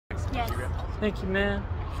Thank you, man.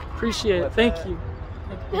 Appreciate it. Thank you.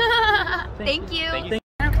 Thank you. Thank you.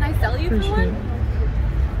 Can I sell you for one?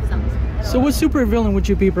 So what super villain would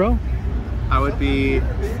you be, bro? I would be,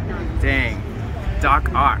 dang,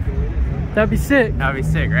 Doc Ock. That'd be sick. That'd be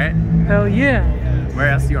sick, right? Hell yeah. Where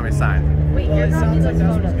else do you want me to sign? Wait,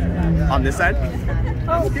 On this side?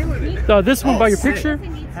 This one by your sick. picture?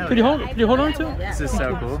 Could you hold on to it? This is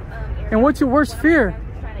so cool. And what's your worst fear?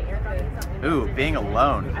 Ooh, being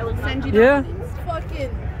alone. I will send you Yeah? fucking.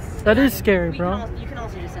 That is scary, bro. You can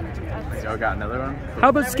also just send it to me. Yo, got another one? How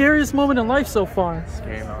about scariest moment in life so far?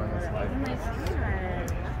 Scary moment in this life.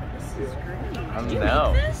 I don't Did you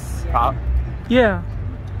know. make this? Yeah.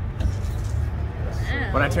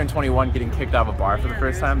 When I turned 21, getting kicked out of a bar for the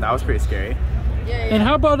first time, that was pretty scary. And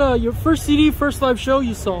how about your first CD, first live show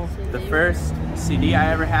you saw? The first CD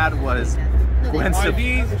I ever had was Gwen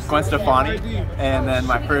Stefani, and then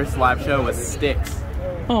my first live show was Styx.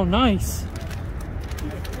 Oh, nice.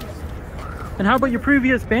 And how about your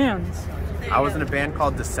previous bands? I was in a band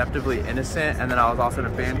called Deceptively Innocent, and then I was also in a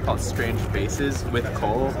band called Strange Faces with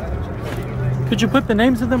Cole. Could you put the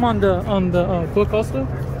names of them on the book also?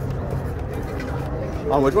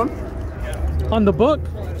 On which one? On the book?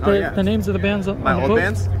 Oh, yeah. The names of the bands on My the old book?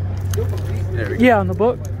 bands? There we go. Yeah, on the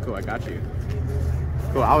book. Cool, I got you.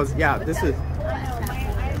 Cool,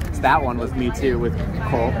 that one was me too with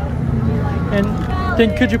Cole. And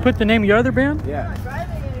then could you put the name of your other band? Yeah.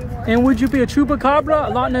 And would you be a Chupacabra,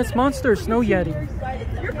 a Loch Ness Monster, or Snow Yeti?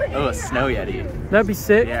 Oh, a Snow Yeti. That'd be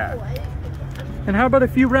sick. Yeah. And how about a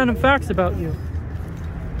few random facts about you?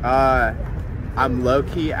 I'm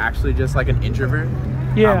low-key actually just like an introvert.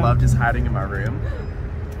 Yeah. I love just hiding in my room.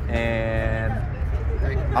 And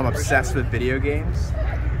I'm obsessed with video games.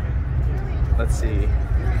 Let's see.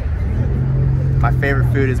 My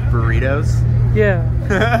favorite food is burritos. Yeah.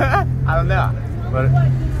 I don't know. But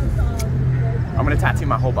I'm gonna tattoo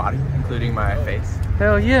my whole body, including my face.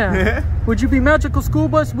 Hell yeah. Would you be Magical School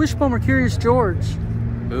Bus, Wishbone, or Curious George?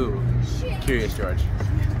 Ooh, Curious George.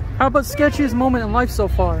 How about sketchiest moment in life so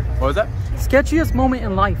far? What was that? Sketchiest moment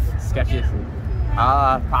in life. Sketchiest.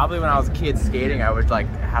 Probably when I was a kid skating, I would like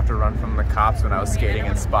have to run from the cops when I was skating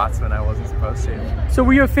in spots when I wasn't supposed to. So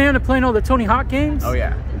were you a fan of playing all the Tony Hawk games? Oh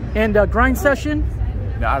yeah. And Grind Session?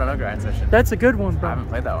 No, I don't know Grind Session. That's a good one, I bro. haven't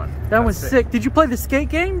played that one. That one's sick. Did you play the skate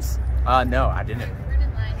games? No, I didn't.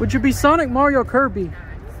 Would you be Sonic, Mario, Kirby?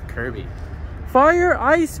 Kirby. Fire,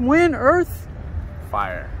 Ice, Wind, Earth?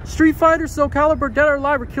 Fire. Street Fighter, Soul Calibur, Dead or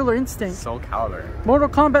Alive, or Killer Instinct? Soul Calibur. Mortal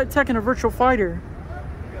Kombat, Tekken, or Virtual Fighter?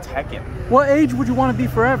 Tekken. What age would you want to be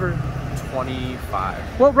forever?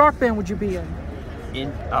 25. What rock band would you be in?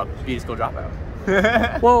 Beauty School Dropout.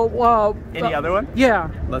 Well, Any other one? Yeah.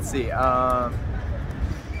 Let's see.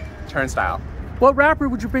 Turnstile. What rapper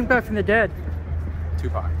would you bring back from the dead?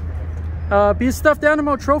 Tupac. Be a stuffed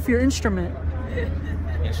animal, trophy, or instrument?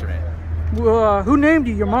 Instrument. Who named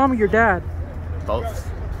you, your mom or your dad? Both.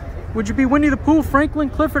 Would you be Winnie the Pooh, Franklin,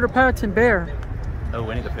 Clifford, or Paddington Bear? Oh,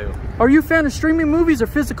 Winnie the Pooh. Are you a fan of streaming movies or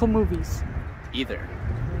physical movies? Either.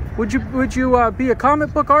 Would you be a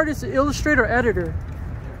comic book artist, illustrator, or editor?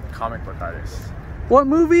 Comic book artist. What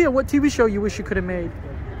movie or what TV show you wish you could have made?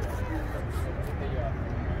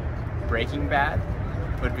 Breaking Bad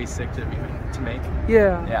would be sick to make.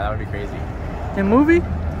 Yeah. Yeah, that would be crazy. And movie?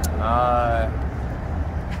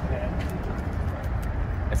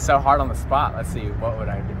 It's so hard on the spot. Let's see, what would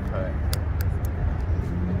I put?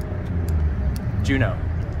 Juno.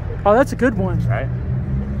 Oh, that's a good one. Right?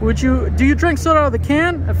 Do you drink soda out of the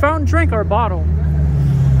can, a fountain drink, or a bottle?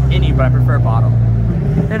 Any, but I prefer a bottle.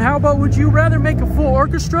 And how about, would you rather make a full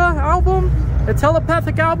orchestra album, a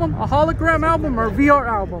telepathic album, a hologram album, or a VR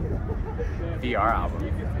album? VR album.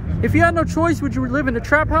 If you had no choice, would you live in a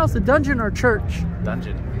trap house, a dungeon, or a church?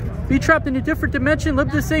 Dungeon. Be trapped in a different dimension,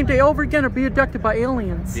 live the same day over again, or be abducted by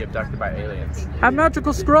aliens? Be abducted by aliens. Have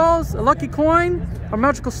magical scrolls, a lucky coin, or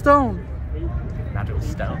magical stone? Magical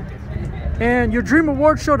stone. And your dream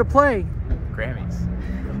award show to play? Grammys.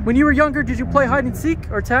 When you were younger, did you play hide and seek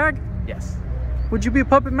or tag? Yes. Would you be a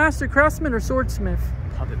puppet master, craftsman, or swordsmith?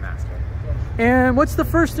 Puppet master. And what's the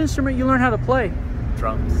first instrument you learned how to play?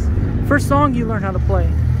 Drums. First song you learned how to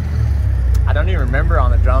play? I don't even remember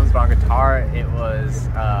on the drums, but on guitar it was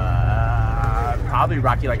probably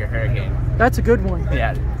Rocky Like a Hurricane. That's a good one.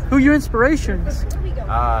 Yeah. Who are your inspirations?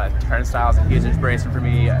 Turnstile's a huge inspiration for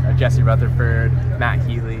me. Jesse Rutherford, Matt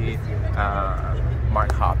Healy,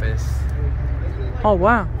 Mark Hoppus. Oh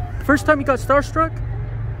wow. First time you got starstruck?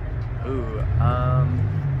 Ooh,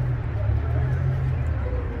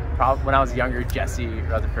 probably when I was younger, Jesse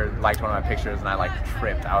Rutherford liked one of my pictures and I like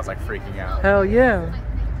tripped. I was like freaking out. Hell yeah.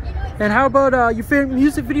 And how about your favorite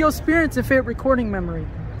music video experience and favorite recording memory?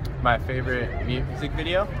 My favorite music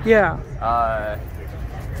video? Yeah.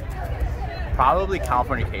 Probably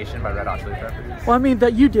Californication by Red Hot Chili Peppers. Well, I mean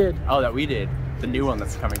that you did. Oh, that we did. The new one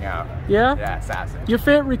that's coming out. Yeah? Yeah, Assassin. Your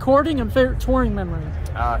favorite recording and favorite touring memory?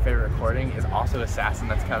 Favorite recording is also Assassin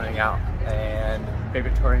that's coming out. And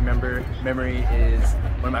favorite touring memory is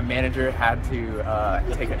when my manager had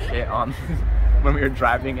to take a shit on when we were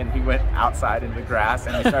driving, and he went outside in the grass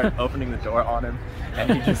and I started opening the door on him,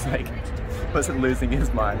 and he just like wasn't losing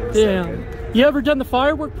his mind. It was so good. You ever done the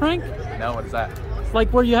firework prank? No, what is that?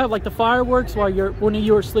 Like where you have like the fireworks while one of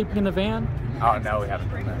you are sleeping in the van? Oh no, we haven't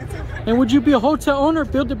done that. And would you be a hotel owner,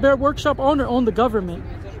 Build-A-Bear workshop owner, own the government?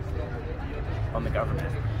 On the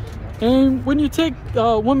government. And when you take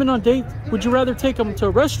women on dates, would you rather take them to a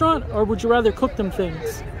restaurant or would you rather cook them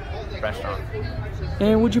things? Restaurant.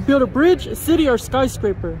 And would you build a bridge, a city, or a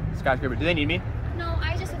skyscraper? Skyscraper. Do they need me? No,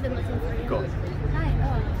 I just have been looking for you. Cool. Hi.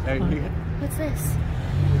 Are you good? What's this?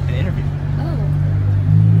 An interview. Oh.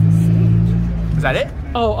 Is that it?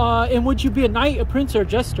 Oh, and would you be a knight, a prince, or a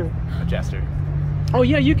jester? A jester. Oh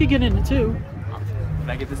yeah, you could get in it too. Can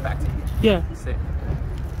I get this back to you? Yeah. Sick.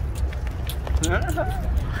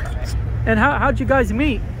 And how'd you guys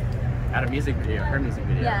meet? At a music video, her music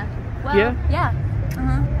video. Yeah. Well, Yeah? Yeah.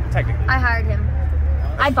 Technically. I hired him.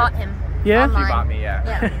 I bought him. Yeah? Online. He bought me, yeah.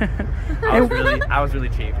 Yeah. I was really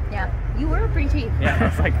cheap. Yeah. You were pretty cheap. Yeah,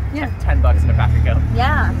 it was like Yeah. $10 in a pack of gum.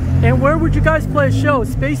 Yeah. And where would you guys play a show?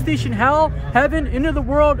 Space Station, Hell, Heaven, End of the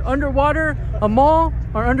World, Underwater, a mall,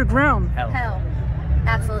 or underground? Hell.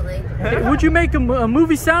 Absolutely. Would you make a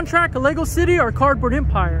movie soundtrack, a Lego City, or a Cardboard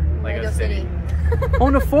Empire? Lego City.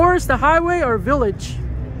 On a forest, a highway, or a village?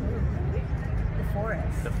 The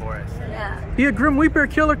forest. The forest. Yeah. Be a Grim Reaper,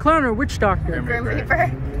 Killer Clown, or Witch Doctor? Grim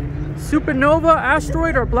Reaper. Supernova,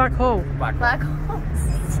 asteroid, or black hole? Black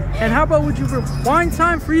holes. And how about would you rewind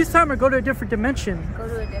time, freeze time, or go to a different dimension? Go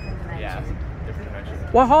to a different dimension. Yeah, different dimension.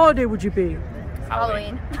 What holiday would you be?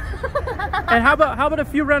 Halloween. And how about a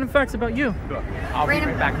few random facts about you? Cool. I'll be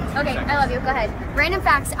right back in 2 Okay, seconds. I love you. Go ahead. Random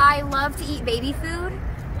facts. I love to eat baby food.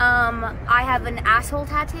 I have an asshole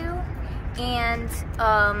tattoo, and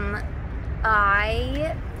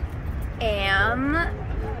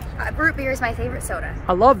root beer is my favorite soda.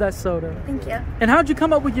 I love that soda. Thank you. And how'd you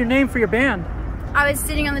come up with your name for your band? I was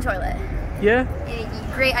sitting on the toilet. Yeah?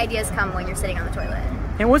 Great ideas come when you're sitting on the toilet.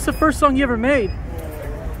 And what's the first song you ever made?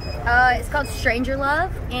 It's called Stranger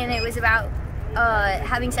Love, and it was about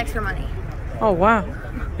having sex for money. Oh, wow.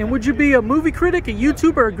 And would you be a movie critic, a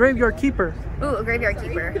YouTuber, or a graveyard keeper? Ooh, a graveyard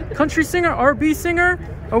keeper. Country singer, R&B singer,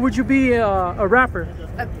 or would you be a rapper?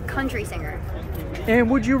 A country singer.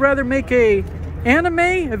 And would you rather make a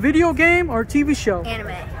anime, a video game, or a TV show?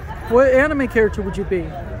 Anime. What anime character would you be?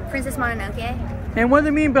 Princess Mononoke. And what do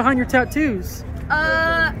they mean behind your tattoos?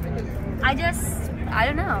 I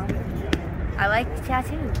don't know. I like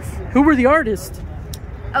tattoos. Who were the artists?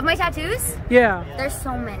 Of my tattoos? Yeah. There's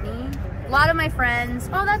so many. A lot of my friends.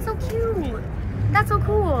 Oh, that's so cute. That's so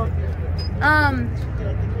cool.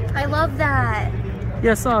 I love that.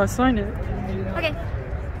 Yes, sign it. Okay.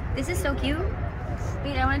 This is so cute.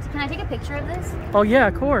 Wait, can I take a picture of this? Oh yeah,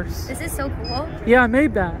 of course. This is so cool. Yeah, I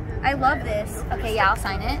made that. I love this. Okay, yeah, I'll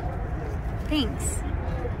sign it. Thanks.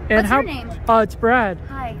 And What's your name? It's Brad.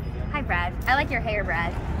 Hi. Hi, Brad. I like your hair,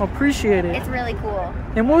 Brad. Appreciate it. It's really cool.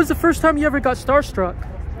 And what was the first time you ever got starstruck?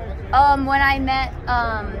 When I met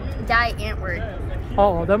Di Antwoord.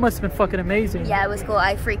 Oh, that must have been fucking amazing. Yeah, it was cool.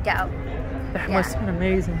 I freaked out. That must have been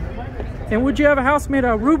amazing. And would you have a house made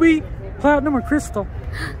out of ruby, platinum, or crystal?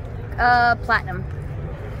 Platinum.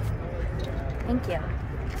 Thank you.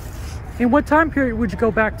 And what time period would you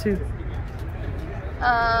go back to?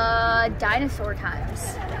 Dinosaur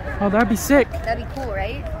times. Oh, that'd be sick. That'd be cool,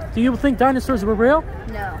 right? Do you think dinosaurs were real?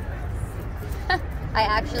 No. I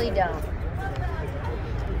actually don't.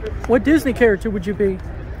 What Disney character would you be?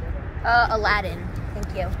 Aladdin.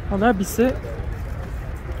 Thank you. Oh, that'd be sick.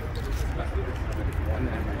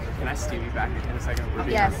 Can I steal you back in a second? We're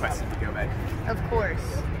being Yes. requested to go back. Of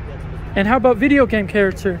course. And how about video game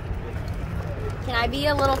character? Can I be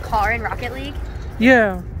a little car in Rocket League?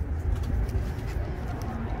 Yeah.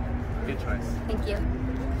 Good choice. Thank you.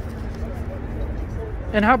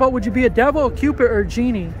 And how about would you be a devil, a cupid, or a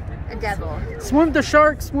genie? A devil. Swim with the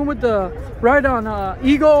shark, swim with the ride on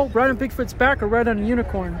eagle, ride on Bigfoot's back, or ride on a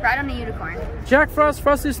unicorn? Ride on a unicorn. Jack Frost,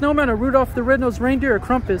 Frosty the Snowman, or Rudolph the Red-Nosed Reindeer, or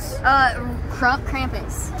Krampus?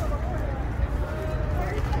 Krampus.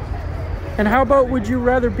 And how about would you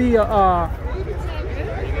rather be a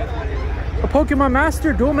Pokemon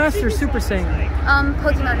Master, Duel Master, or Super Saiyan?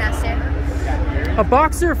 Pokemon Master. A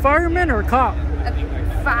boxer, fireman, or a cop? A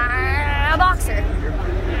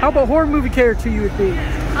How about horror movie character you would be? The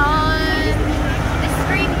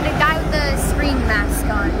guy with the Scream mask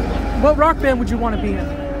on. What rock band would you want to be in?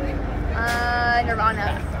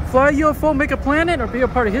 Nirvana. Fly a UFO, make a planet, or be a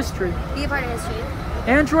part of history? Be a part of history.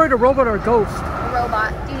 Android, a robot, or a ghost? A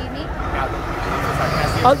robot. Do you need me?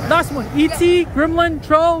 Last one. E.T., Gremlin,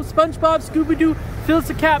 Troll, SpongeBob, Scooby-Doo, Phyllis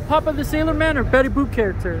the Cat, Papa the Sailor Man, or Betty Boop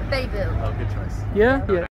character? Betty Boop. Oh, good choice. Yeah? Yeah.